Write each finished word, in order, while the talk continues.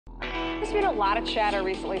There's been a lot of chatter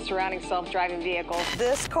recently surrounding self-driving vehicles.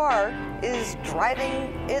 This car is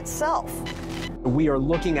driving itself. We are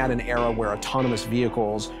looking at an era where autonomous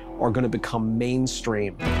vehicles are going to become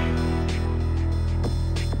mainstream.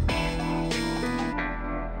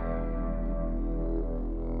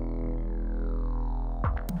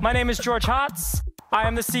 My name is George Hotz. I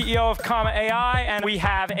am the CEO of Comma.ai, and we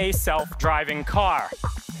have a self-driving car.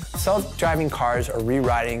 Self-driving cars are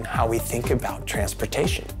rewriting how we think about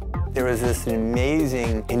transportation. There was this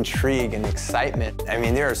amazing intrigue and excitement. I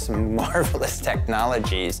mean, there are some marvelous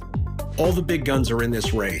technologies. All the big guns are in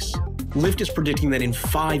this race. Lyft is predicting that in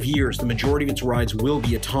 5 years, the majority of its rides will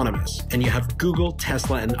be autonomous, and you have Google,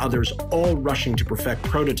 Tesla, and others all rushing to perfect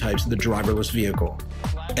prototypes of the driverless vehicle.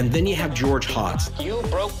 And then you have George Hotz. You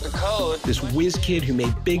broke the code. This whiz kid who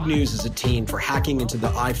made big news as a teen for hacking into the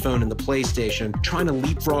iPhone and the PlayStation, trying to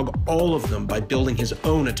leapfrog all of them by building his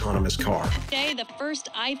own autonomous car. Today, the first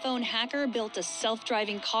iPhone hacker built a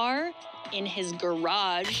self-driving car in his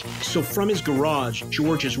garage. So from his garage,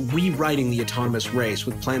 George is rewriting the autonomous race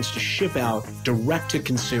with plans to ship out, direct to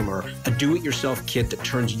consumer, a do-it-yourself kit that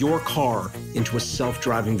turns your car into a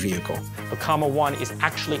self-driving vehicle. The Comma.ai is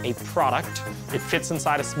actually a product. It fits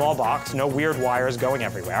inside a small box, no weird wires going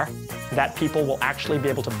everywhere, that people will actually be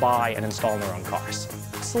able to buy and install in their own cars.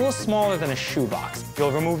 It's a little smaller than a shoebox.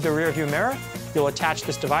 You'll remove the rear view mirror, you'll attach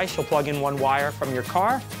this device, you'll plug in one wire from your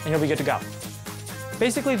car, and you'll be good to go.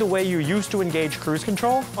 Basically, the way you used to engage cruise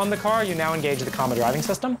control on the car, you now engage the Comma driving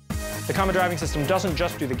system. The Comma driving system doesn't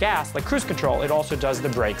just do the gas like cruise control, it also does the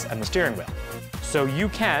brakes and the steering wheel. So you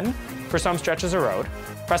can, for some stretches of road,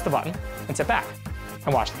 press the button and sit back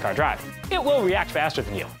and watch the car drive. It will react faster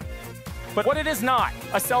than you. But what it is not,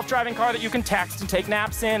 a self-driving car that you can text and take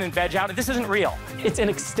naps in and veg out, this isn't real. It's an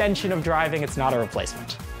extension of driving, it's not a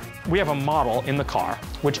replacement. We have a model in the car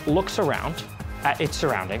which looks around at its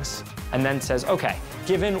surroundings and then says, okay,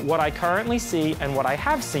 given what I currently see and what I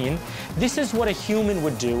have seen, this is what a human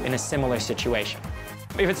would do in a similar situation.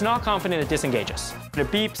 If it's not confident, it disengages. It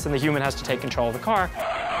beeps and the human has to take control of the car.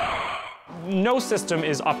 No system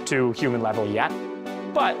is up to human level yet,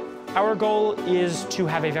 but our goal is to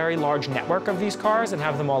have a very large network of these cars and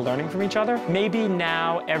have them all learning from each other. Maybe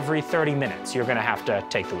now every 30 minutes you're gonna have to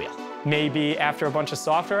take the wheel. Maybe after a bunch of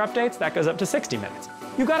software updates, that goes up to 60 minutes.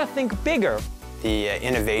 You gotta think bigger. The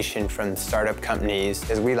innovation from startup companies,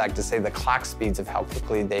 as we like to say, the clock speeds of how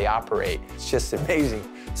quickly they operate. It's just amazing.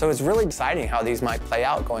 So it's really exciting how these might play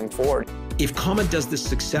out going forward. If Comma does this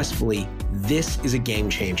successfully, this is a game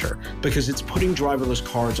changer because it's putting driverless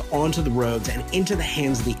cars onto the roads and into the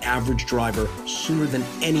hands of the average driver sooner than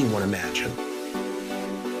anyone imagined.